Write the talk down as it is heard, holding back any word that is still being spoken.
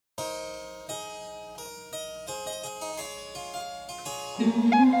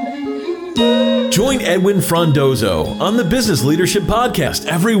Join Edwin Frondozo on the Business Leadership Podcast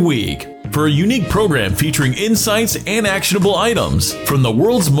every week for a unique program featuring insights and actionable items from the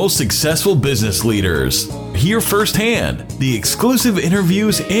world's most successful business leaders. Hear firsthand the exclusive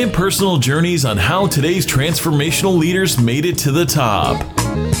interviews and personal journeys on how today's transformational leaders made it to the top.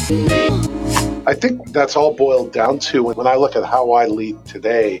 I think that's all boiled down to, when I look at how I lead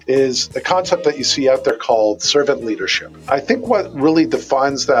today, is the concept that you see out there called servant leadership. I think what really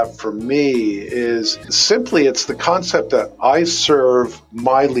defines that for me is simply it's the concept that I serve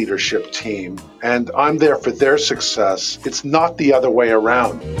my leadership team and I'm there for their success. It's not the other way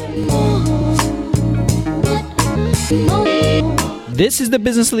around. This is the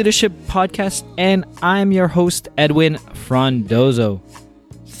Business Leadership Podcast, and I'm your host, Edwin Frondozo.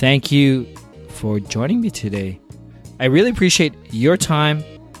 Thank you for joining me today. I really appreciate your time.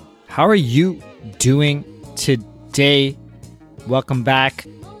 How are you doing today? Welcome back.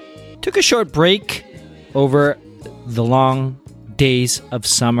 Took a short break over the long days of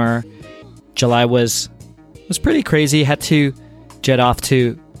summer. July was pretty crazy. Had to jet off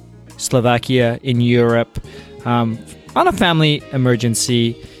to Slovakia in Europe on a family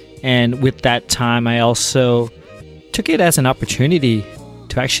emergency. And with that time, I also took it as an opportunity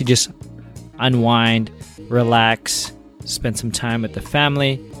to actually just unwind, relax, spend some time with the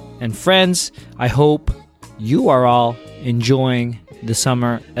family and friends. I hope you are all enjoying the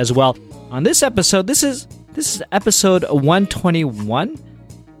summer as well. On this episode, this is episode 121,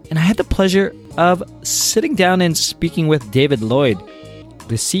 and I had the pleasure of sitting down and speaking with David Lloyd,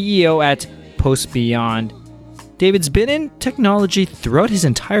 the CEO at Post Beyond. David's been in technology throughout his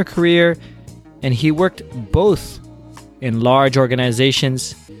entire career, and he worked both in large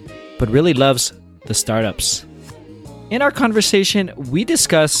organizations but really loves the startups. In our conversation, we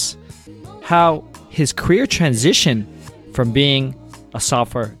discuss how his career transition from being a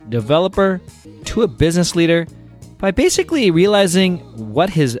software developer to a business leader by basically realizing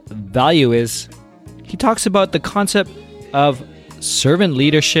what his value is. He talks about the concept of servant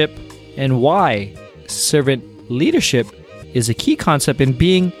leadership and why servant leadership is a key concept in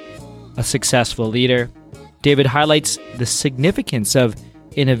being a successful leader. David highlights the significance of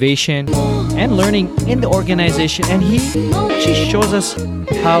innovation and learning in the organization, and he actually shows us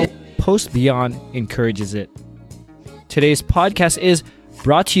how Post Beyond encourages it. Today's podcast is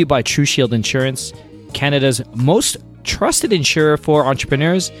brought to you by True Shield Insurance, Canada's most trusted insurer for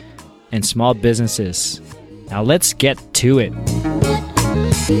entrepreneurs and small businesses. Now let's get to it.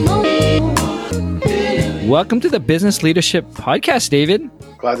 Welcome to the Business Leadership Podcast, David.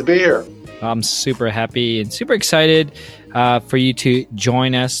 Glad to be here. I'm super happy and super excited for you to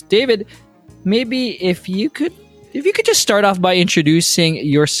join us. David, maybe if you could just start off by introducing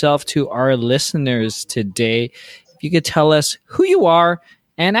yourself to our listeners today. If you could tell us who you are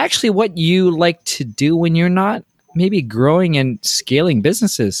and actually what you like to do when you're not maybe growing and scaling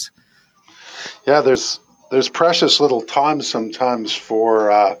businesses. Yeah, there's precious little time sometimes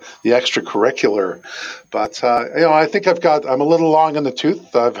for the extracurricular, but I think I'm a little long in the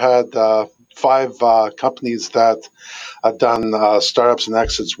tooth. I've had 5 companies that I've done startups and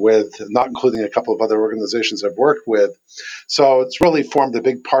exits with, not including a couple of other organizations I've worked with. So it's really formed a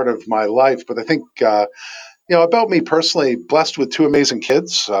big part of my life. But I think, about me personally, blessed with 2 amazing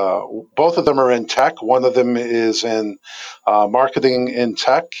kids. Both of them are in tech. One of them is in marketing in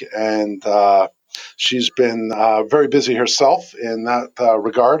tech, and she's been very busy herself in that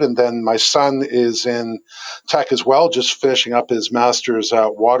regard. And then my son is in tech as well, just finishing up his master's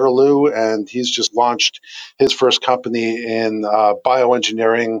at Waterloo, and he's just launched his first company in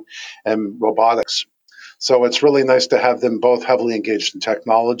bioengineering and robotics. So it's really nice to have them both heavily engaged in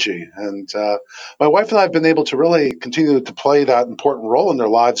technology. And my wife and I have been able to really continue to play that important role in their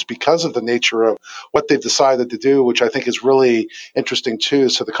lives because of the nature of what they've decided to do, which I think is really interesting too.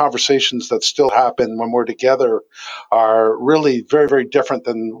 So the conversations that still happen when we're together are really very, very different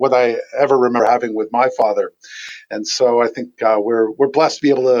than what I ever remember having with my father. And so I think we're blessed to be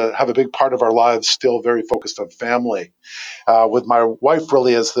able to have a big part of our lives still very focused on family, with my wife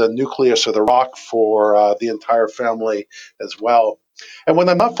really as the nucleus or the rock for the entire family as well. And when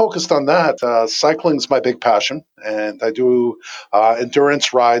I'm not focused on that, cycling is my big passion, and I do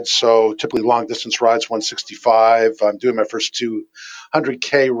endurance rides, so typically long distance rides, 165. I'm doing my first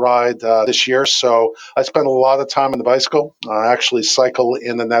 200K ride this year, so I spend a lot of time on the bicycle. I actually cycle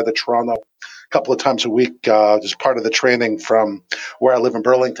in and out of Toronto couple of times a week, just part of the training from where I live in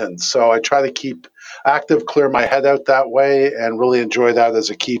Burlington. So I try to keep active, clear my head out that way, and really enjoy that as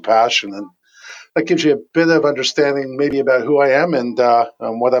a key passion. And that gives you a bit of understanding maybe about who I am and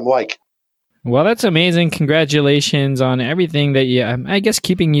what I'm like. Well, that's amazing. Congratulations on everything that I guess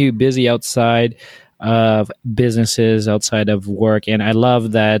keeping you busy outside of businesses, outside of work. And I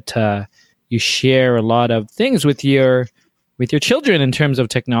love that you share a lot of things with your children in terms of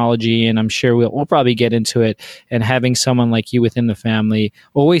technology. And I'm sure we'll probably get into it. And having someone like you within the family,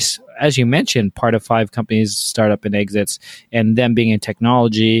 always, as you mentioned, part of 5 companies, startup and exits, and them being in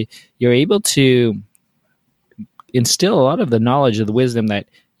technology, you're able to instill a lot of the knowledge of the wisdom that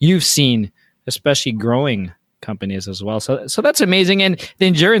you've seen, especially growing companies as well. So that's amazing. And the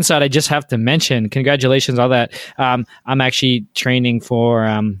endurance side, I just have to mention, congratulations on that. I'm actually training for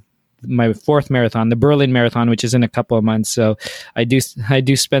my 4th marathon, the Berlin Marathon, which is in a couple of months. So I do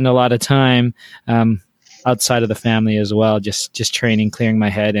spend a lot of time outside of the family as well, just training, clearing my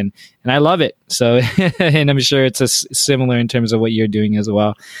head, and I love it. So and I'm sure it's similar in terms of what you're doing as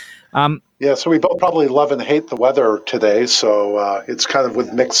well. Yeah, so we both probably love and hate the weather today. So it's kind of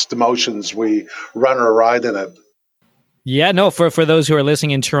with mixed emotions. We run or ride in it. Yeah, no, for those who are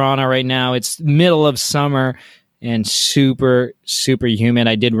listening in Toronto right now, it's middle of summer and super, super humid.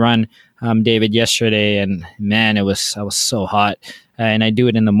 I did run, David, yesterday, and man, I was so hot. And I do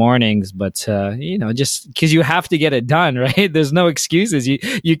it in the mornings, but just because you have to get it done, right? There's no excuses.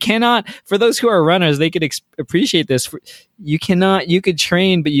 You cannot. For those who are runners, they could appreciate this. You could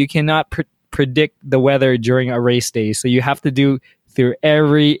train, but you cannot predict the weather during a race day. So you have to do through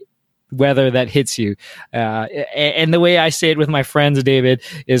every weather that hits you. And the way I say it with my friends, David,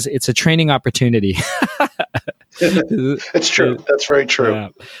 is it's a training opportunity. It's true. That's very true. Yeah.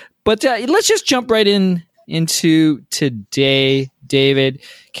 But let's just jump right into today, David.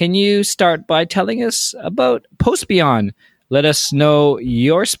 Can you start by telling us about Post Beyond? Let us know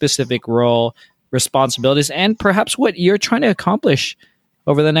your specific role, responsibilities, and perhaps what you're trying to accomplish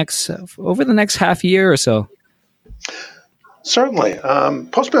over the next half year or so. Certainly.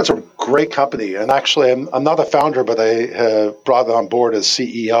 Postman's a great company. And actually, I'm not a founder, but I brought it on board as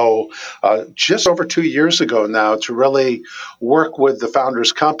CEO just over 2 years ago now to really work with the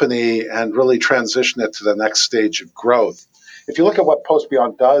founder's company and really transition it to the next stage of growth. If you look at what Post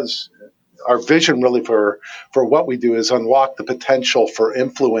Beyond does, our vision really for what we do is unlock the potential for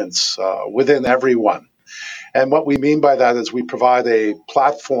influence within everyone. And what we mean by that is we provide a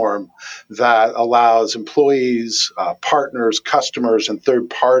platform that allows employees, partners, customers, and third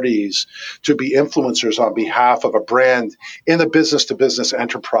parties to be influencers on behalf of a brand in a business-to-business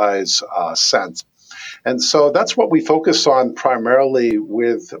enterprise sense. And so that's what we focus on primarily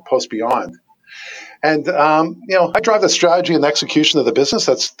with Post Beyond. And I drive the strategy and execution of the business.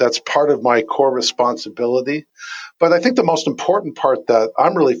 That's part of my core responsibility. But I think the most important part that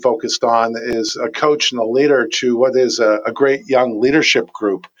I'm really focused on is a coach and a leader to what is a great young leadership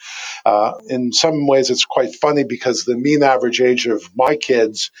group. In some ways, it's quite funny because the mean average age of my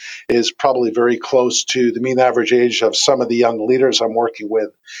kids is probably very close to the mean average age of some of the young leaders I'm working with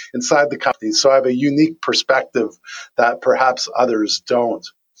inside the company. So I have a unique perspective that perhaps others don't.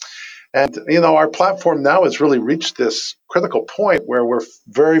 And, our platform now has really reached this critical point where we're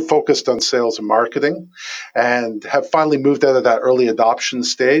very focused on sales and marketing and have finally moved out of that early adoption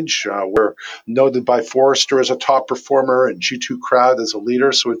stage. We're noted by Forrester as a top performer and G2 Crowd as a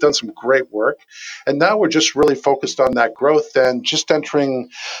leader. So we've done some great work. And now we're just really focused on that growth and just entering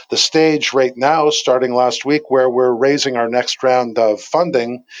the stage right now, starting last week, where we're raising our next round of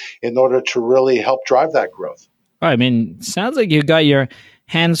funding in order to really help drive that growth. I mean, sounds like you got your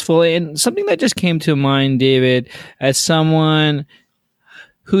hands full. And something that just came to mind, David, as someone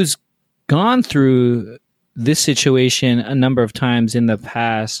who's gone through this situation a number of times in the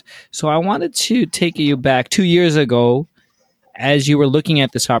past. So I wanted to take you back 2 years ago as you were looking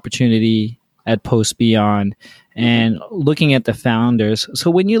at this opportunity at Post Beyond and looking at the founders.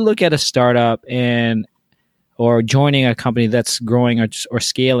 So when you look at a startup or joining a company that's growing or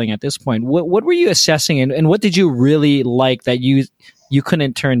scaling at this point, what were you assessing and what did you really like that you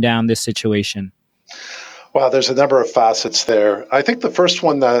couldn't turn down this situation? Wow, there's a number of facets there. I think the first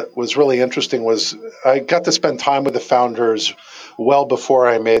one that was really interesting was I got to spend time with the founders well before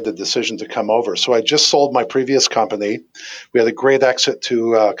I made the decision to come over. So I just sold my previous company. We had a great exit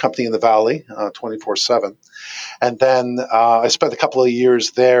to a company in the Valley, 24/7. And then I spent a couple of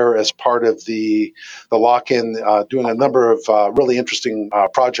years there as part of the lock-in, doing a number of really interesting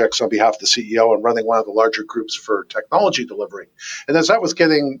projects on behalf of the CEO and running one of the larger groups for technology delivery. And as that was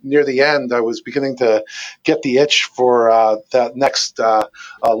getting near the end, I was beginning to get the itch for that next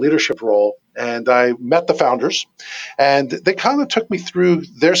leadership role. And I met the founders, and they kind of took me through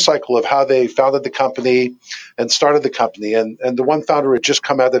their cycle of how they founded the company and started the company. And the one founder had just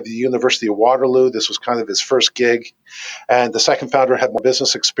come out of the University of Waterloo. This was kind of his first gig. And the second founder had more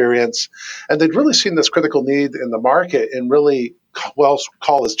business experience. And they'd really seen this critical need in the market in really, well,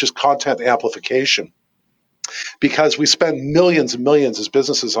 call it just content amplification. Because we spend millions and millions as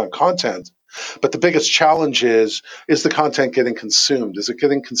businesses on content. But the biggest challenge is the content getting consumed? Is it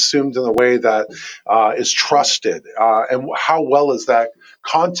getting consumed in a way that is trusted? And how well is that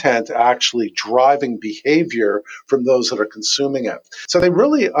content actually driving behavior from those that are consuming it? So they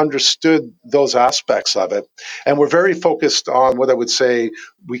really understood those aspects of it. And we're very focused on what I would say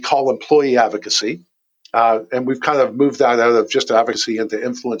we call employee advocacy. And we've kind of moved that out of just advocacy into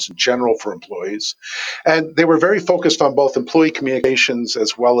influence in general for employees. And they were very focused on both employee communications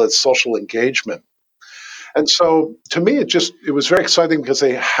as well as social engagement. And so to me, it was very exciting because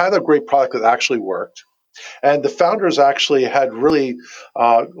they had a great product that actually worked. And the founders actually had really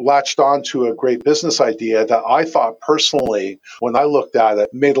latched on to a great business idea that I thought personally, when I looked at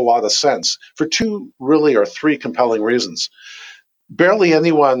it, made a lot of sense for two really or three compelling reasons. Barely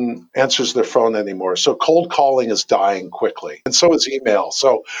anyone answers their phone anymore. So cold calling is dying quickly, and so is email.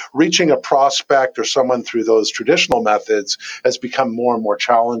 So reaching a prospect or someone through those traditional methods has become more and more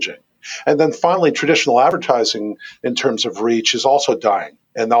challenging. And then finally, traditional advertising in terms of reach is also dying.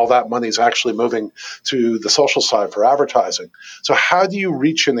 And all that money is actually moving to the social side for advertising. So how do you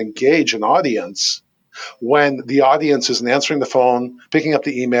reach and engage an audience when the audience isn't answering the phone, picking up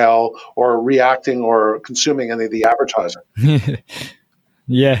the email, or reacting or consuming any of the advertising?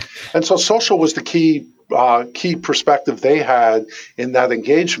 Yeah. And so social was the key perspective they had in that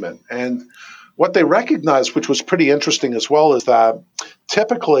engagement. And what they recognized, which was pretty interesting as well, is that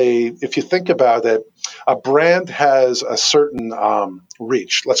typically, if you think about it, a brand has a certain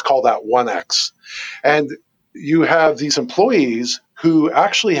reach. Let's call that 1x. And you have these employees who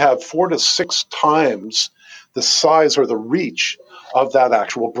actually have 4 to 6 times the size or the reach of that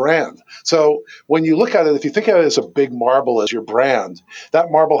actual brand. So when you look at it, if you think of it as a big marble as your brand, that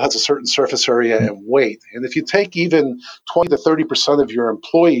marble has a certain surface area and weight. And if you take even 20 to 30% of your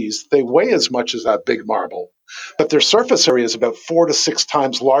employees, they weigh as much as that big marble, but their surface area is about 4 to 6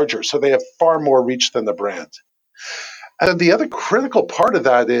 times larger. So they have far more reach than the brand. And the other critical part of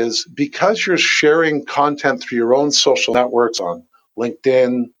that is because you're sharing content through your own social networks on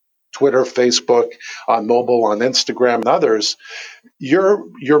LinkedIn, Twitter, Facebook, on mobile, on Instagram, and others, your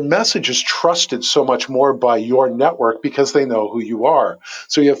message is trusted so much more by your network because they know who you are.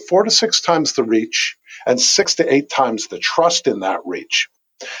 So you have 4 to 6 times the reach and 6 to 8 times the trust in that reach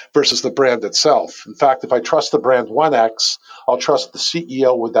versus the brand itself. In fact, if I trust the brand 1x, I'll trust the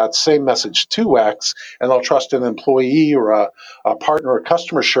CEO with that same message 2x, and I'll trust an employee or a partner or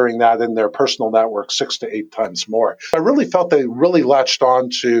customer sharing that in their personal network 6 to 8 times more. I really felt they really latched on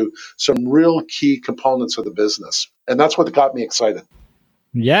to some real key components of the business, and that's what got me excited.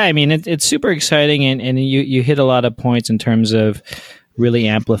 Yeah, I mean, it's super exciting, and you hit a lot of points in terms of really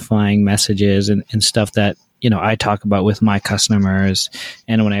amplifying messages and stuff that I talk about with my customers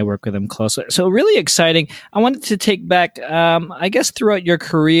and when I work with them closely. So really exciting. I wanted to take back, I guess, throughout your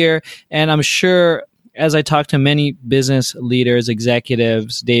career, and I'm sure as I talk to many business leaders,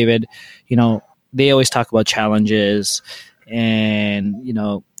 executives, David, they always talk about challenges and,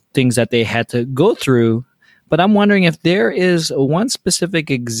 things that they had to go through. But I'm wondering if there is one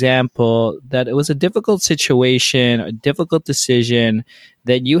specific example that it was a difficult situation, a difficult decision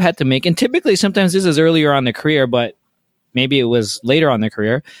that you had to make. And typically, sometimes this is earlier on in the career, but maybe it was later on in the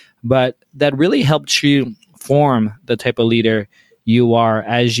career, but that really helped you form the type of leader you are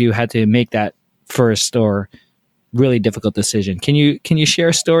as you had to make that first or really difficult decision. Can you share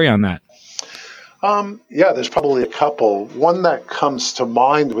a story on that? Yeah, there's probably a couple. One that comes to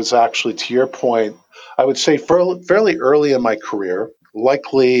mind was actually, to your point, I would say fairly early in my career,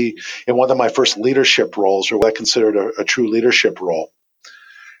 likely in one of my first leadership roles, or what I considered a true leadership role.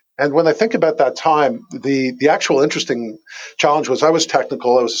 And when I think about that time, the actual interesting challenge was I was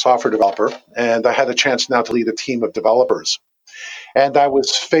technical, I was a software developer, and I had a chance now to lead a team of developers. And I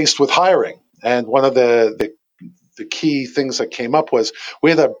was faced with hiring. And one of the key things that came up was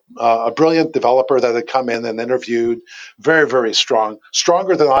we had a brilliant developer that had come in and interviewed, very, very strong,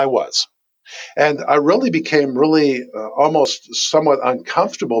 stronger than I was. And I really became almost somewhat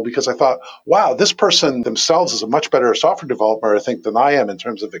uncomfortable because I thought, wow, this person themselves is a much better software developer, I think, than I am in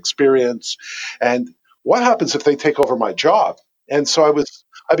terms of experience. And what happens if they take over my job? And so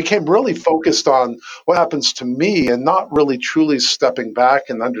I became really focused on what happens to me and not really truly stepping back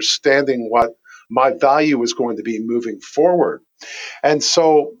and understanding what my value was going to be moving forward. And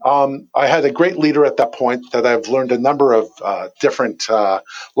so I had a great leader at that point that I've learned a number of different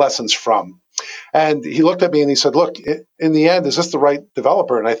lessons from. And he looked at me and he said, look, in the end, is this the right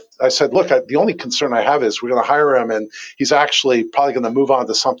developer? And I said, look, the only concern I have is we're going to hire him and he's actually probably going to move on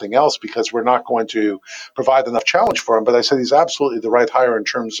to something else because we're not going to provide enough challenge for him. But I said, he's absolutely the right hire in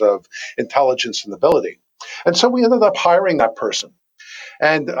terms of intelligence and ability. And so we ended up hiring that person.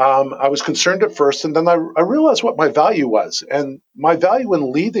 And I was concerned at first, and then I realized what my value was. And my value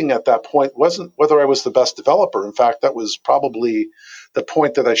in leading at that point wasn't whether I was the best developer. In fact, that was probably the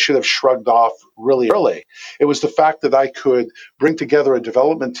point that I should have shrugged off really early. It was the fact that I could bring together a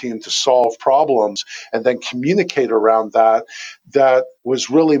development team to solve problems and then communicate around that. That was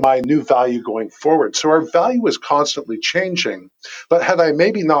really my new value going forward. So our value is constantly changing. But had I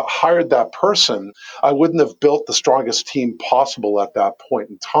maybe not hired that person, I wouldn't have built the strongest team possible at that point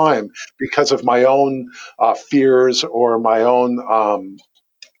in time because of my own fears or my own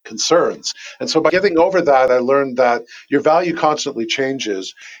concerns. And so by getting over that, I learned that your value constantly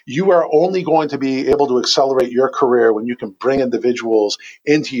changes. You are only going to be able to accelerate your career when you can bring individuals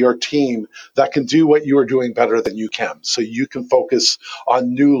into your team that can do what you are doing better than you can. So you can focus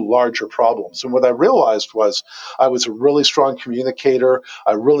on new, larger problems. And what I realized was I was a really strong communicator.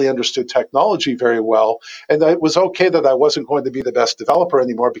 I really understood technology very well. And it was okay that I wasn't going to be the best developer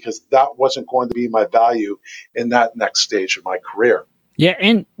anymore because that wasn't going to be my value in that next stage of my career. Yeah,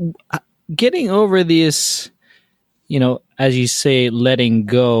 and getting over this, as you say, letting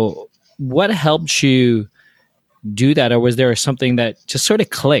go, what helped you do that? Or was there something that just sort of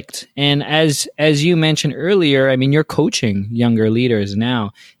clicked? And as you mentioned earlier, I mean, you're coaching younger leaders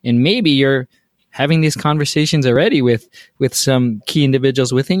now, and maybe you're having these conversations already with some key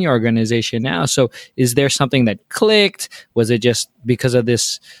individuals within your organization now. So is there something that clicked? Was it just because of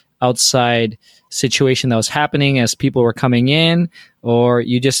this outside situation that was happening as people were coming in, or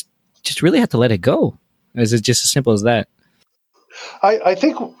you just really had to let it go? Is it just as simple as that? I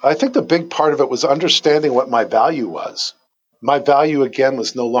think the big part of it was understanding what my value was. My value, again,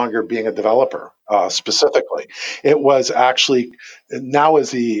 was no longer being a developer specifically. It was actually, now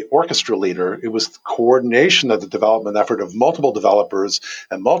as the orchestra leader, it was the coordination of the development effort of multiple developers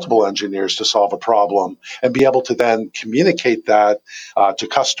and multiple engineers to solve a problem and be able to then communicate that to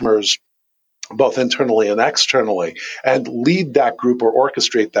customers both internally and externally, and lead that group or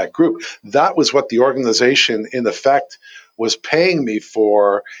orchestrate that group. That was what the organization, in effect, was paying me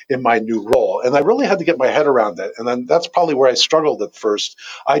for in my new role. And I really had to get my head around it. And then that's probably where I struggled at first.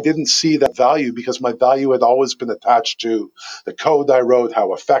 I didn't see that value because my value had always been attached to the code I wrote,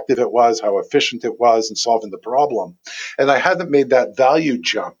 how effective it was, how efficient it was in solving the problem. And I hadn't made that value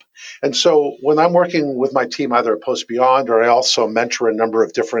jump. And so when I'm working with my team, either at Post Beyond or I also mentor a number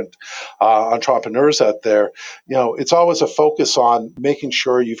of different entrepreneurs out there, it's always a focus on making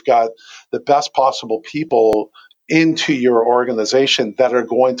sure you've got the best possible people into your organization that are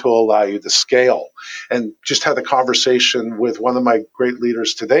going to allow you to scale. And just had a conversation with one of my great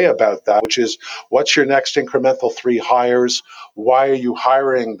leaders today about that, which is, what's your next incremental 3 hires? Why are you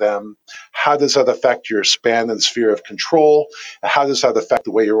hiring them? How does that affect your span and sphere of control? How does that affect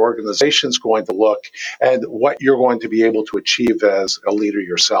the way your organization is going to look and what you're going to be able to achieve as a leader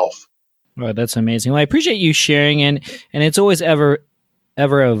yourself? Oh, that's amazing. Well, I appreciate you sharing, and it's always ever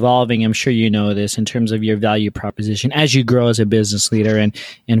evolving. I'm sure you know this in terms of your value proposition as you grow as a business leader.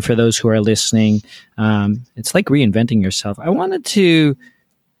 And for those who are listening, it's like reinventing yourself. I wanted to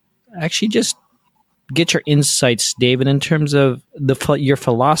actually just get your insights, David, in terms of your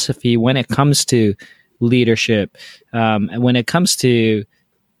philosophy when it comes to leadership, and when it comes to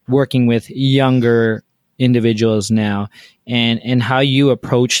working with younger individuals now, and how you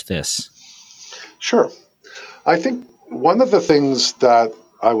approach this. Sure. I think one of the things that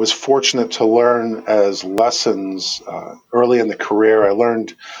I was fortunate to learn as lessons early in the career, I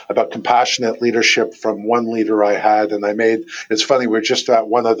learned about compassionate leadership from one leader I had, and it's funny, we're just at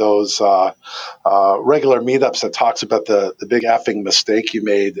one of those regular meetups that talks about the big effing mistake you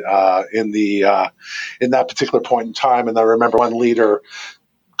made in that particular point in time. And I remember one leader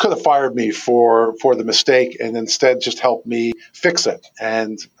could have fired me for the mistake and instead just helped me fix it.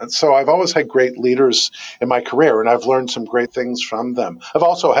 And so I've always had great leaders in my career, and I've learned some great things from them. I've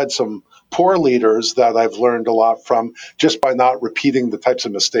also had some poor leaders that I've learned a lot from just by not repeating the types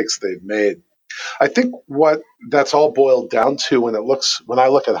of mistakes they've made. I think what that's all boiled down to when I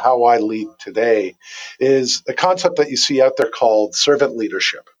look at how I lead today is a concept that you see out there called servant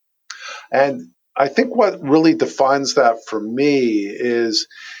leadership. And I think what really defines that for me is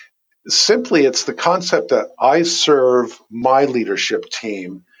simply it's the concept that I serve my leadership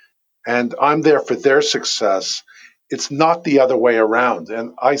team and I'm there for their success it's not the other way around.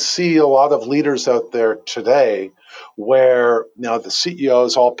 And I see a lot of leaders out there today where the CEO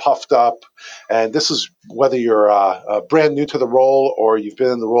is all puffed up, and this is whether you're brand new to the role or you've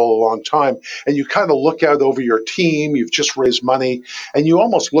been in the role a long time, and you kind of look out over your team, you've just raised money, and you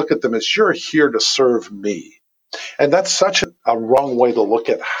almost look at them as you're here to serve me. And that's such a wrong way to look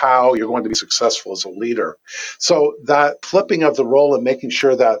at how you're going to be successful as a leader. So that flipping of the role and making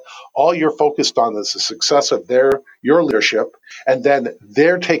sure that all you're focused on is the success of your leadership, and then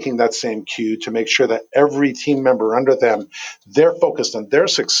they're taking that same cue to make sure that every team member under them, they're focused on their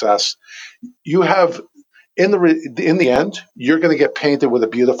success. You have in the end, you're going to get painted with a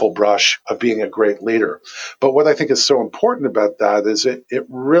beautiful brush of being a great leader. But what I think is so important about that is it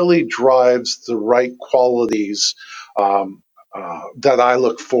really drives the right qualities that I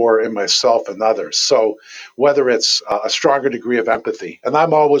look for in myself and others. So whether it's a stronger degree of empathy, and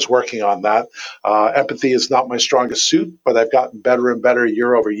I'm always working on that. Empathy is not my strongest suit, but I've gotten better and better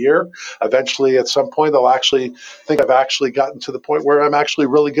year over year. Eventually, at some point, I'll actually think I've actually gotten to the point where I'm actually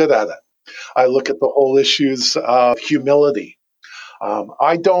really good at it. I look at the whole issues of humility.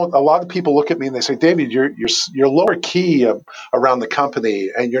 I don't. A lot of people look at me and they say, "David, you're lower key around the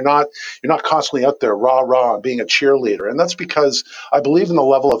company, and you're not constantly out there rah rah being a cheerleader." And that's because I believe in the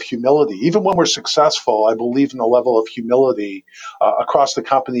level of humility. Even when we're successful, I believe in the level of humility across the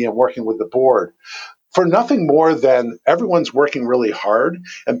company and working with the board. For nothing more than everyone's working really hard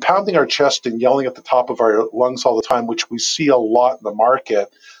and pounding our chest and yelling at the top of our lungs all the time, which we see a lot in the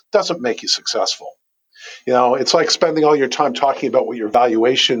market, doesn't make you successful. It's like spending all your time talking about what your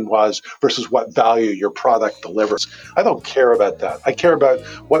valuation was versus what value your product delivers. I don't care about that. I care about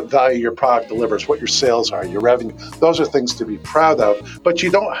what value your product delivers, what your sales are, your revenue. Those are things to be proud of, but you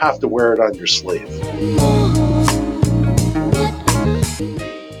don't have to wear it on your sleeve.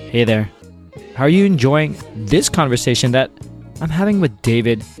 Hey there. How are you enjoying this conversation that I'm having with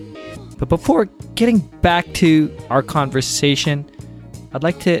David? But before getting back to our conversation, I'd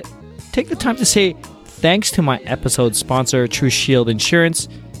like to take the time to say thanks to my episode sponsor, True Shield Insurance,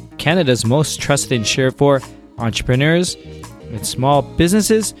 Canada's most trusted insurer for entrepreneurs and small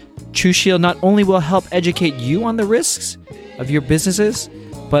businesses. True Shield not only will help educate you on the risks of your businesses,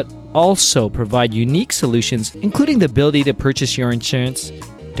 but also provide unique solutions, including the ability to purchase your insurance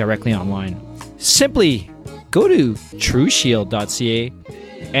directly online. Simply go to trueshield.ca,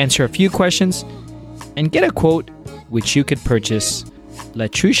 answer a few questions, and get a quote which you could purchase.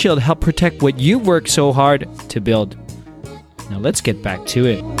 Let True Shield help protect what you've worked so hard to build. Now let's get back to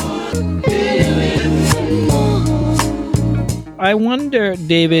it. I wonder,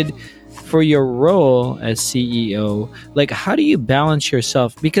 David, for your role as CEO, how do you balance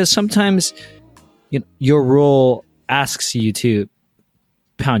yourself? Because sometimes your role asks you to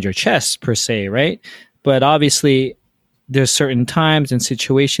pound your chest per se, right? But obviously there's certain times and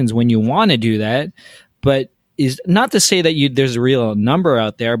situations when you want to do that, but is not to say that there's a real number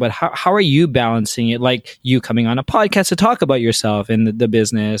out there, but how are you balancing it? Like you coming on a podcast to talk about yourself and the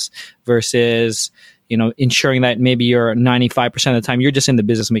business versus, ensuring that maybe you're 95% of the time, you're just in the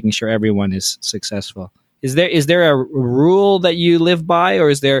business, making sure everyone is successful. Is there a rule that you live by, or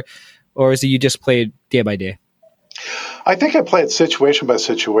is it you just play day by day? I think I play it situation by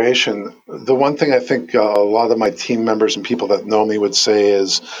situation. The one thing I think a lot of my team members and people that know me would say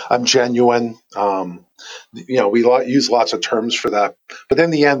is I'm genuine. We use lots of terms for that. But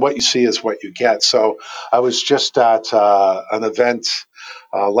in the end, what you see is what you get. So I was just at an event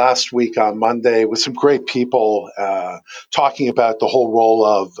last week on Monday with some great people talking about the whole role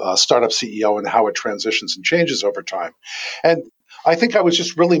of startup CEO and how it transitions and changes over time. And I think I was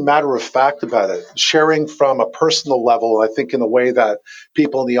just really matter of fact about it, sharing from a personal level, I think in a way that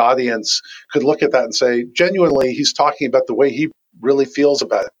people in the audience could look at that and say, genuinely, he's talking about the way he really feels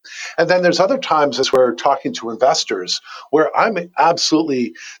about it. And then there's other times as we're talking to investors where I'm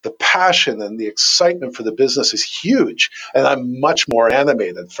absolutely, the passion and the excitement for the business is huge. And I'm much more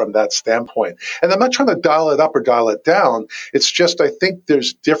animated from that standpoint. And I'm not trying to dial it up or dial it down. It's just, I think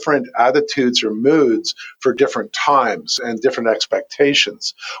there's different attitudes or moods for different times and different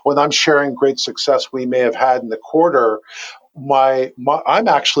expectations. When I'm sharing great success we may have had in the quarter, I'm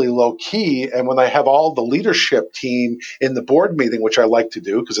actually low key, and when I have all the leadership team in the board meeting, which I like to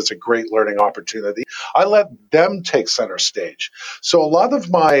do because it's a great learning opportunity, I let them take center stage. So a lot of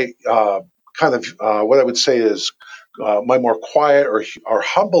my what I would say is my more quiet or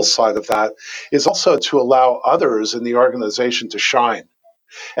humble side of that is also to allow others in the organization to shine.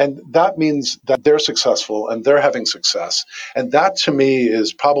 And that means that they're successful and they're having success. And that to me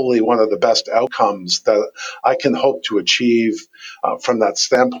is probably one of the best outcomes that I can hope to achieve from that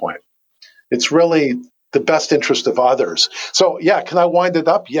standpoint. It's really, the best interest of others. So, yeah, can I wind it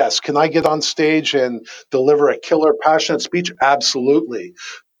up? Yes. Can I get on stage and deliver a killer, passionate speech? Absolutely.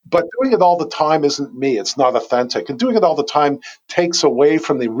 But doing it all the time isn't me. It's not authentic. And doing it all the time takes away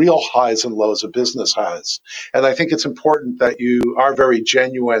from the real highs and lows a business has. And I think it's important that you are very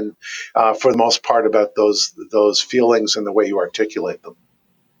genuine for the most part about those feelings and the way you articulate them.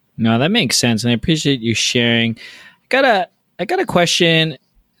 No, that makes sense, and I appreciate you sharing. I got a question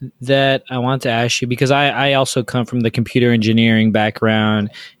that I want to ask you because I also come from the computer engineering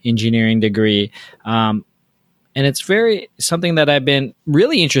background, engineering degree. And it's very something that I've been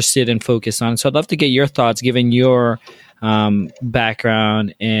really interested and focused on. So I'd love to get your thoughts, given your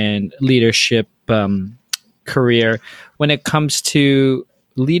background and leadership career, when it comes to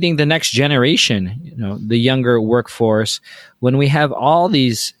leading the next generation, the younger workforce, when we have all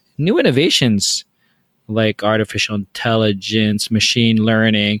these new innovations like artificial intelligence, machine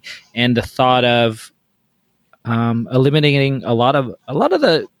learning, and the thought of eliminating a lot of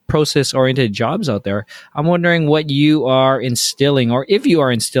the process-oriented jobs out there. I'm wondering what you are instilling, or if you are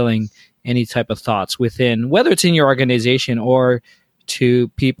instilling any type of thoughts within, whether it's in your organization or to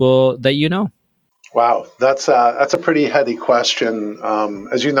people that you know. Wow, that's a pretty heady question.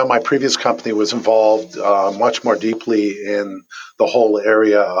 As you know, my previous company was involved much more deeply in the whole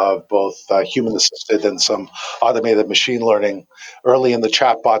area of both human-assisted and some automated machine learning early in the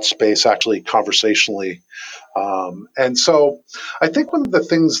chatbot space, actually conversationally. And so I think one of the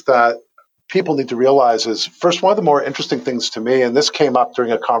things that people need to realize is, first, one of the more interesting things to me, and this came up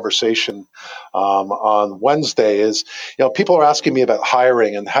during a conversation on Wednesday, is, people are asking me about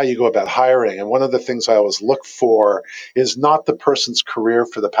hiring and how you go about hiring. And one of the things I always look for is not the person's career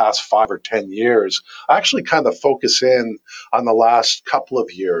for the past 5 or 10 years. I actually kind of focus in on the last couple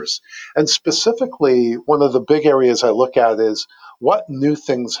of years. And specifically, one of the big areas I look at is, what new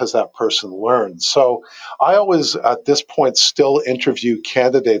things has that person learned? So I always, at this point, still interview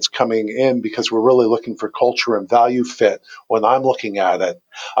candidates coming in because we're really looking for culture and value fit when I'm looking at it.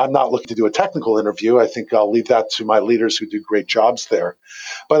 I'm not looking to do a technical interview. I think I'll leave that to my leaders who do great jobs there.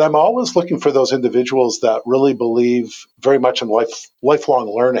 But I'm always looking for those individuals that really believe very much in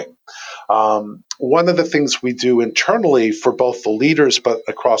lifelong learning. One of the things we do internally for both the leaders but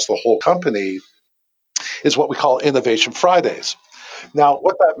across the whole company is what we call Innovation Fridays. Now,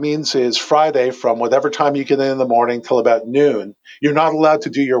 what that means is Friday, from whatever time you get in the morning till about noon, you're not allowed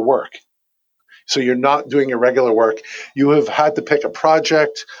to do your work. So you're not doing your regular work. You have had to pick a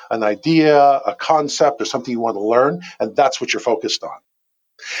project, an idea, a concept, or something you want to learn, and that's what you're focused on.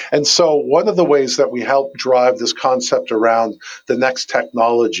 And so one of the ways that we help drive this concept around the next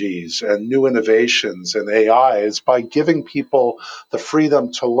technologies and new innovations and AI is by giving people the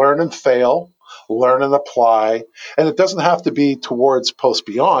freedom to learn and fail, learn and apply. And it doesn't have to be towards Post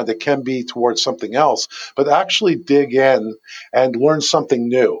Beyond. It can be towards something else, but actually dig in and learn something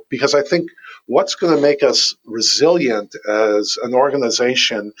new. Because I think what's going to make us resilient as an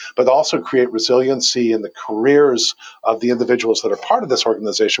organization, but also create resiliency in the careers of the individuals that are part of this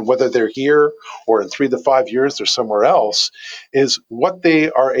organization, whether they're here or in 3 to 5 years they're somewhere else, is what they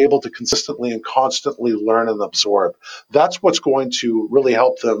are able to consistently and constantly learn and absorb. That's what's going to really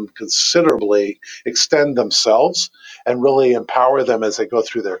help them considerably extend themselves and really empower them as they go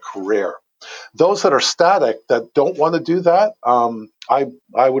through their career. Those that are static, that don't want to do that,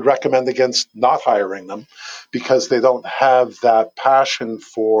 I would recommend against not hiring them because they don't have that passion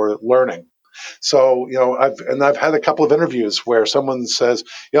for learning. So, I've had a couple of interviews where someone says,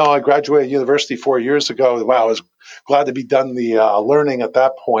 I graduated university 4 years ago. Wow, I was glad to be done the learning at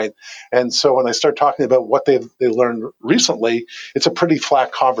that point. And so when I start talking about what they learned recently, it's a pretty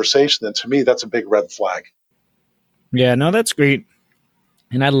flat conversation. And to me, that's a big red flag. Yeah, no, that's great.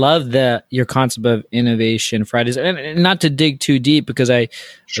 And I love your concept of Innovation Fridays, and not to dig too deep because I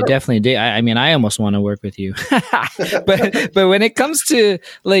definitely dig. I mean, I almost want to work with you, but when it comes to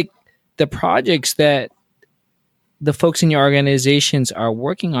like the projects that the folks in your organizations are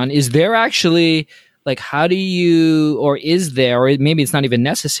working on, is there actually like how do you, or is there, or maybe it's not even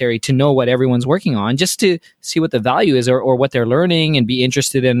necessary to know what everyone's working on, just to see what the value is or what they're learning and be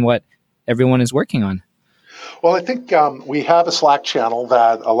interested in what everyone is working on? Well, I think we have a Slack channel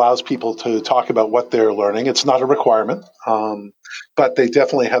that allows people to talk about what they're learning. It's not a requirement, but they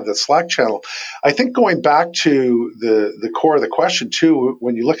definitely have the Slack channel. I think going back to the core of the question, too,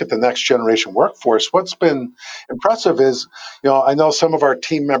 when you look at the next generation workforce, what's been impressive is, I know some of our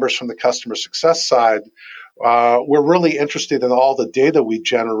team members from the customer success side were really interested in all the data we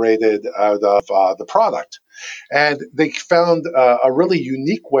generated out of the product. And they found a really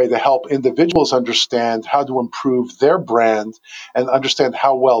unique way to help individuals understand how to improve their brand and understand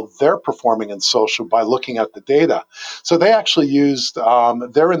how well they're performing in social by looking at the data. So they actually used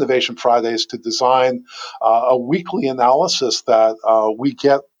their Innovation Fridays to design a weekly analysis that we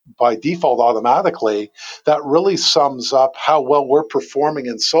get by default automatically that really sums up how well we're performing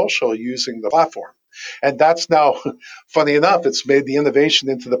in social using the platform. And that's now, funny enough, it's made the innovation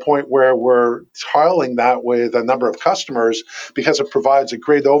into the point where we're trialing that with a number of customers because it provides a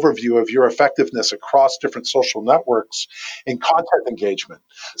great overview of your effectiveness across different social networks in content engagement.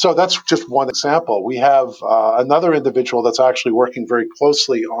 So that's just one example. We have another individual that's actually working very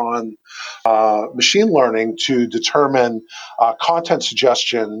closely on machine learning to determine content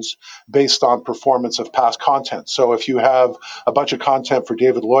suggestions based on performance of past content. So if you have a bunch of content for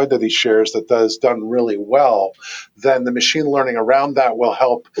David Lloyd that he shares that does done really well, then the machine learning around that will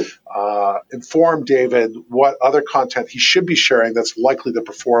help inform David what other content he should be sharing that's likely to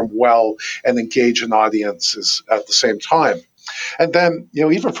perform well and engage an audiences at the same time. And then,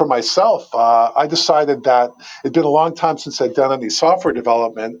 even for myself, I decided that it'd been a long time since I'd done any software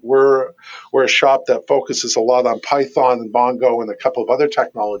development. We're a shop that focuses a lot on Python and Mongo and a couple of other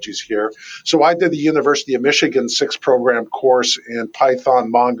technologies here. So I did the University of Michigan 6-program course in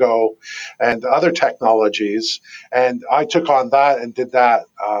Python, Mongo, and other technologies. And I took on that and did that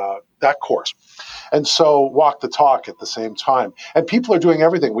course. And so walk the talk at the same time. And people are doing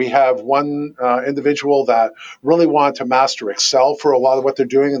everything. We have one individual that really wanted to master Excel for a lot of what they're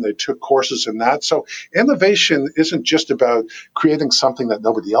doing, and they took courses in that. So innovation isn't just about creating something that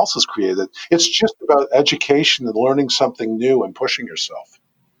nobody else has created. It's just about education and learning something new and pushing yourself.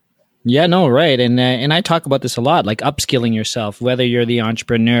 Yeah, no, right. And I talk about this a lot, like upskilling yourself, whether you're the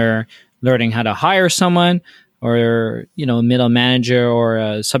entrepreneur learning how to hire someone, or, a middle manager or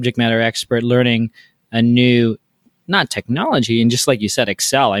a subject matter expert learning a new, not technology, and just like you said,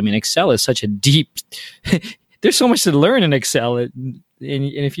 Excel. I mean, Excel is such a deep, there's so much to learn in Excel. And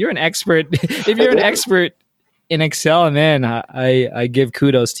if you're an expert, in Excel, man, I give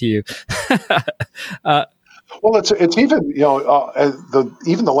kudos to you. Well, it's even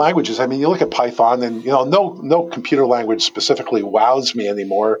even the languages. I mean, you look at Python, and no computer language specifically wows me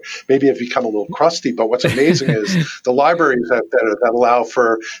anymore. Maybe I've become a little crusty. But what's amazing is the libraries that allow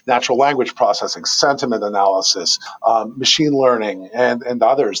for natural language processing, sentiment analysis, machine learning, and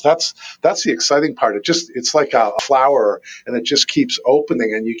others. That's the exciting part. It's like a flower, and it just keeps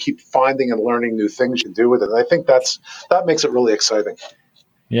opening, and you keep finding and learning new things you can do with it. And I think that makes it really exciting.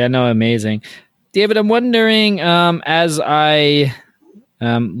 Yeah, no, amazing. David, I'm wondering, as I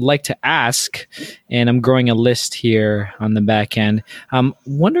like to ask, and I'm growing a list here on the back end, I'm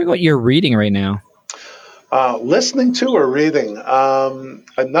wondering what you're reading right now. Listening to or reading? I'm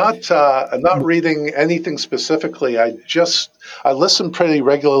not reading anything specifically. I listen pretty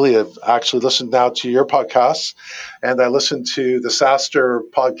regularly. I've actually listened now to your podcasts, and I listen to the SaaStr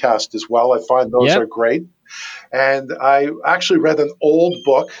podcast as well. I find those are great. And I actually read an old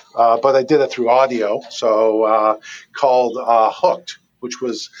book, but I did it through audio, called Hooked, which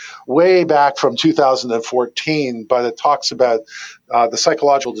was way back from 2014, but it talks about the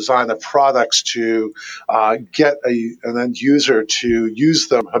psychological design of products to get an end user to use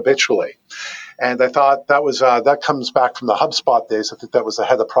them habitually. And I thought that comes back from the HubSpot days. I think that was the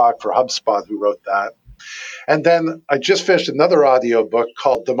head of product for HubSpot who wrote that. And then I just finished another audio book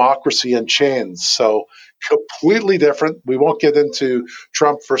called Democracy in Chains. So completely different. We won't get into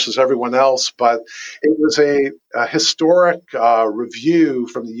Trump versus everyone else, but it was a historic review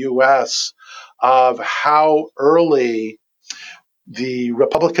from the U.S. of how early the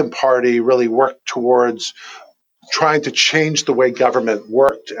Republican Party really worked towards trying to change the way government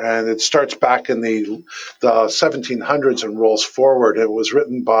worked. And it starts back in the 1700s and rolls forward. It was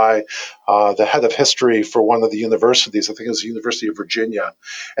written by the head of history for one of the universities. I think it was the University of Virginia.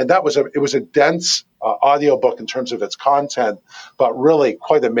 And it was a dense audiobook in terms of its content, but really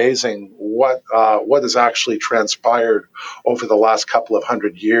quite amazing what has actually transpired over the last couple of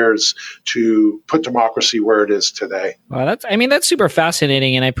 100 years to put democracy where it is today. Well, that's super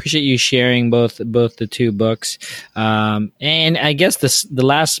fascinating, and I appreciate you sharing both the two books. And I guess the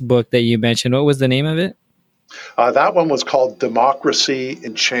last book that you mentioned, what was the name of it? That one was called Democracy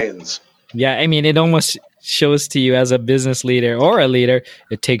in Chains. Yeah, I mean, it almost shows to you as a business leader or a leader,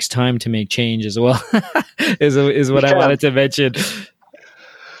 it takes time to make change as well, is what I wanted to mention.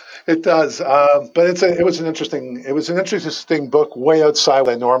 It does, but it was an interesting book, way outside what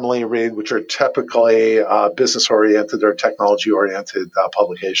I normally read, which are typically business oriented or technology oriented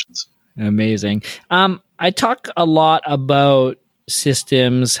publications. Amazing. I talk a lot about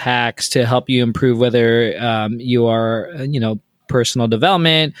systems hacks to help you improve, whether you are, personal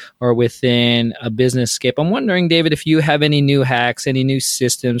development or within a business scape. I'm wondering, David, if you have any new hacks, any new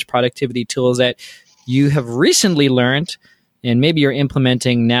systems, productivity tools that you have recently learned and maybe you're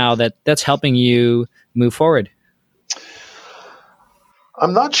implementing now that's helping you move forward.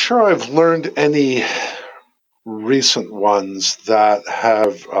 I'm not sure I've learned any recent ones that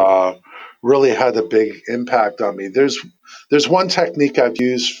have really had a big impact on me. There's one technique I've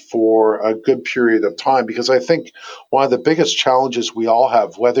used for a good period of time because I think one of the biggest challenges we all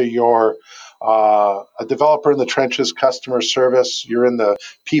have, whether you're a developer in the trenches, customer service, you're in the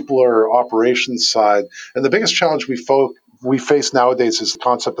people or operations side, and the biggest challenge we face nowadays is the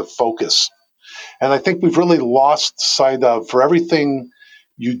concept of focus. And I think we've really lost sight of, for everything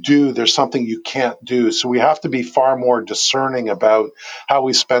you do, there's something you can't do. So we have to be far more discerning about how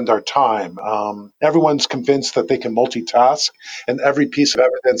we spend our time. Everyone's convinced that they can multitask, and every piece of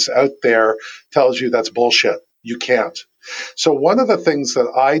evidence out there tells you that's bullshit. You can't. So one of the things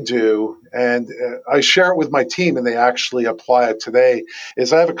that I do, and I share it with my team, and they actually apply it today,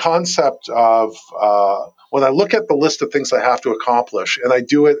 is I have a concept of when I look at the list of things I have to accomplish, and I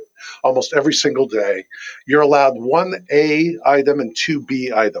do it almost every single day, you're allowed one A item and two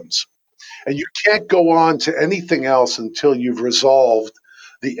B items. And you can't go on to anything else until you've resolved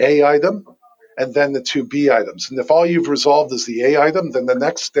the A item and then the two B items. And if all you've resolved is the A item, then the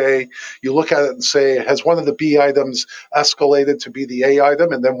next day you look at it and say, has one of the B items escalated to be the A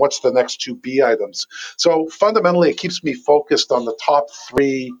item? And then what's the next two B items? So fundamentally, it keeps me focused on the top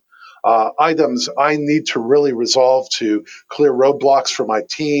three items I need to really resolve to clear roadblocks for my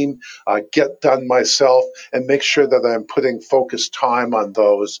team, get done myself, and make sure that I'm putting focused time on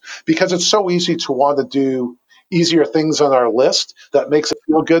those. Because it's so easy to want to do easier things on our list that makes it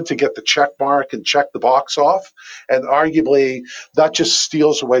feel good to get the check mark and check the box off. And arguably, that just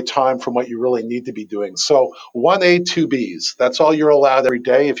steals away time from what you really need to be doing. So 1A, 2Bs, that's all you're allowed every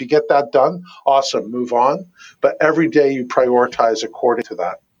day. If you get that done, awesome, move on. But every day you prioritize according to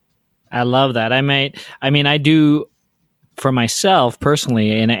that. I love that. I do for myself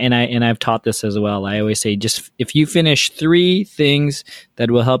personally, and I've taught this as well. I always say, just if you finish 3 things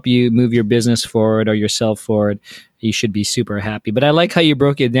that will help you move your business forward or yourself forward, you should be super happy. But I like how you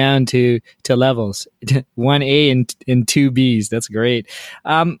broke it down to levels, 1A and 2Bs. That's great.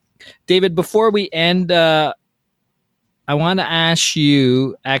 David, before we end, I want to ask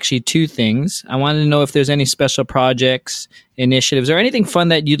you actually 2 things. I wanted to know if there's any special projects, initiatives, or anything fun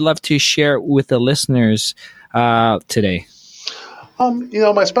that you'd love to share with the listeners today.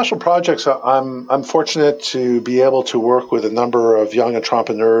 My special projects, I'm fortunate to be able to work with a number of young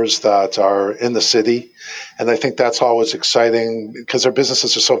entrepreneurs that are in the city. And I think that's always exciting because their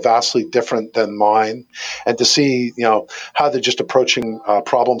businesses are so vastly different than mine. And to see, how they're just approaching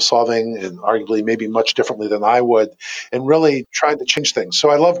problem solving and arguably maybe much differently than I would, and really trying to change things. So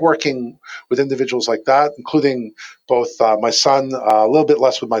I love working with individuals like that, including both my son, a little bit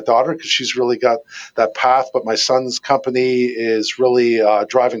less with my daughter because she's really got that path. But my son's company is really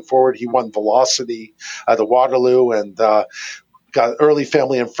driving forward. He won Velocity at the Waterloo and got early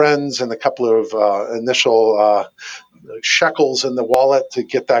family and friends and a couple of initial shekels in the wallet to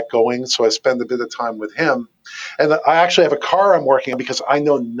get that going. So I spend a bit of time with him. And I actually have a car I'm working on because I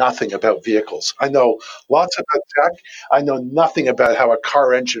know nothing about vehicles. I know lots about tech. I know nothing about how a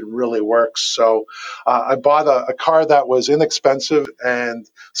car engine really works. So I bought a car that was inexpensive and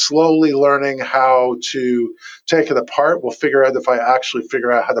slowly learning how to take it apart. We'll figure out if I actually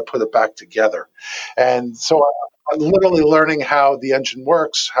figure out how to put it back together. And so I'm literally learning how the engine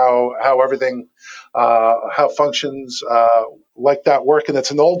works, how everything, how functions like that work. And it's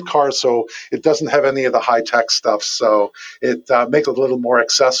an old car, so it doesn't have any of the high-tech stuff. So it makes it a little more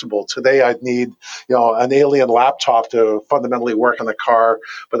accessible. Today, I'd need, an alien laptop to fundamentally work on the car,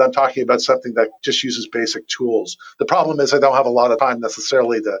 but I'm talking about something that just uses basic tools. The problem is I don't have a lot of time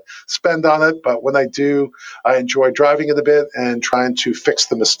necessarily to spend on it, but when I do, I enjoy driving it a bit and trying to fix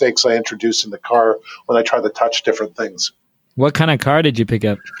the mistakes I introduce in the car when I try to touch different things. What kind of car did you pick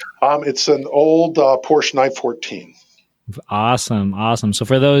up? It's an old Porsche 914. Awesome. So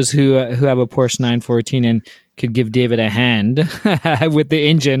for those who have a Porsche 914 and could give David a hand with the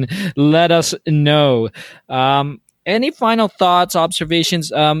engine, let us know. Any final thoughts, observations?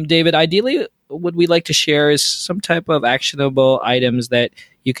 David, ideally, what we'd like to share is some type of actionable items that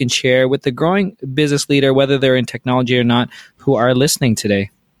you can share with the growing business leader, whether they're in technology or not, who are listening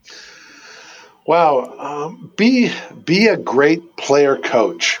today. Wow. Be a great player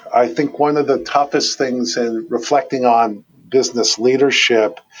coach. I think one of the toughest things in reflecting on business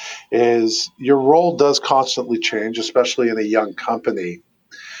leadership is your role does constantly change, especially in a young company.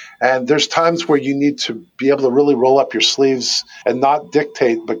 And there's times where you need to be able to really roll up your sleeves and not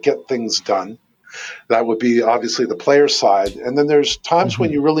dictate, but get things done. That would be obviously the player side. And then there's times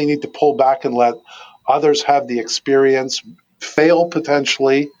when you really need to pull back and let others have the experience, fail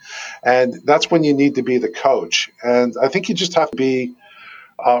potentially. And that's when you need to be the coach. And I think you just have to be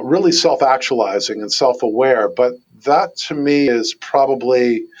really self-actualizing and self-aware. But that to me is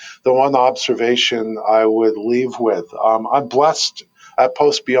probably the one observation I would leave with. I'm blessed at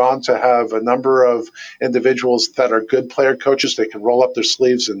Post Beyond to have a number of individuals that are good player coaches. They can roll up their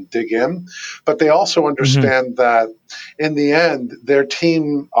sleeves and dig in, but they also understand that in the end, their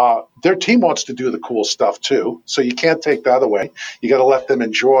team wants to do the cool stuff too. So you can't take that away. You got to let them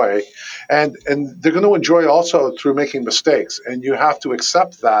enjoy, and they're going to enjoy also through making mistakes. And you have to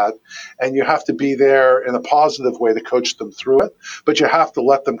accept that, and you have to be there in a positive way to coach them through it. But you have to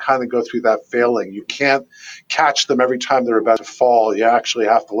let them kind of go through that failing. You can't catch them every time they're about to fall. You actually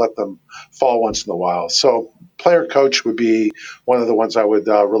have to let them fall once in a while. So player coach would be one of the ones I would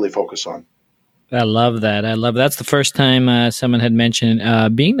really focus on. I love that. That's the first time someone had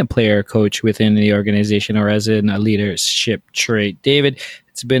mentioned being the player coach within the organization or as in a leadership trait. David,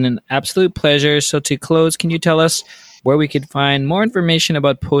 it's been an absolute pleasure. So to close, can you tell us where we could find more information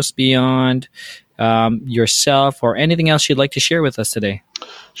about Post Beyond, yourself, or anything else you'd like to share with us today?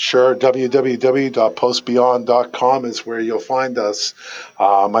 Sure. www.postbeyond.com is where you'll find us.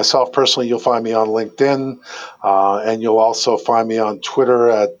 Myself personally, you'll find me on LinkedIn, and you'll also find me on Twitter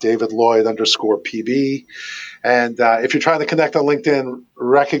at DavidLloyd_PB. And if you're trying to connect on LinkedIn,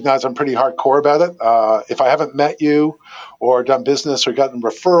 recognize I'm pretty hardcore about it. If I haven't met you or done business or gotten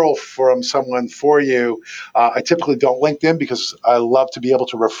referral from someone for you, I typically don't LinkedIn because I love to be able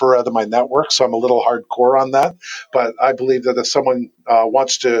to refer out of my network. So I'm a little hardcore on that. But I believe that if someone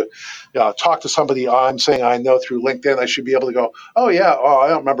wants to talk to somebody I'm saying I know through LinkedIn, I should be able to go, I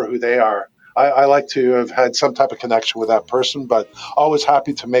don't remember who they are. I like to have had some type of connection with that person, but always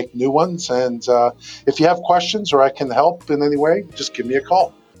happy to make new ones. And if you have questions or I can help in any way, just give me a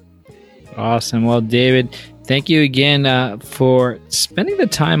call. Awesome. Well, David, thank you again for spending the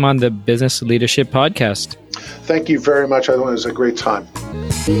time on the Business Leadership Podcast. Thank you very much. I thought it was a great time.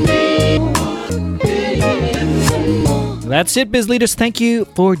 That's it, Biz Leaders. Thank you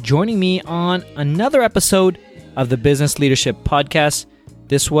for joining me on another episode of the Business Leadership Podcast.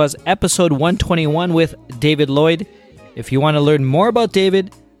 This was episode 121 with David Lloyd. If you want to learn more about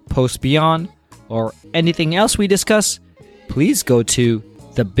David, Post Beyond, or anything else we discuss, please go to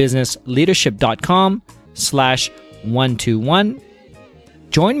thebusinessleadership.com/121.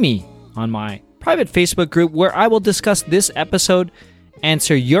 Join me on my private Facebook group where I will discuss this episode,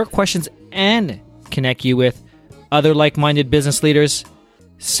 answer your questions, and connect you with other like-minded business leaders.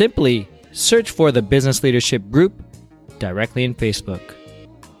 Simply search for the Business Leadership Group directly in Facebook.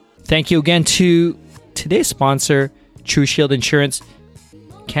 Thank you again to today's sponsor, True Shield Insurance,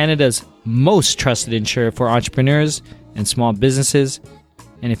 Canada's most trusted insurer for entrepreneurs and small businesses.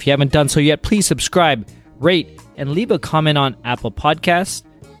 And if you haven't done so yet, please subscribe, rate, and leave a comment on Apple Podcasts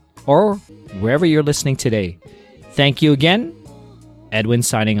or wherever you're listening today. Thank you again. Edwin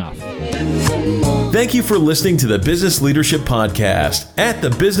signing off. Thank you for listening to the Business Leadership Podcast at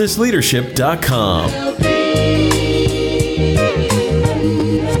thebusinessleadership.com.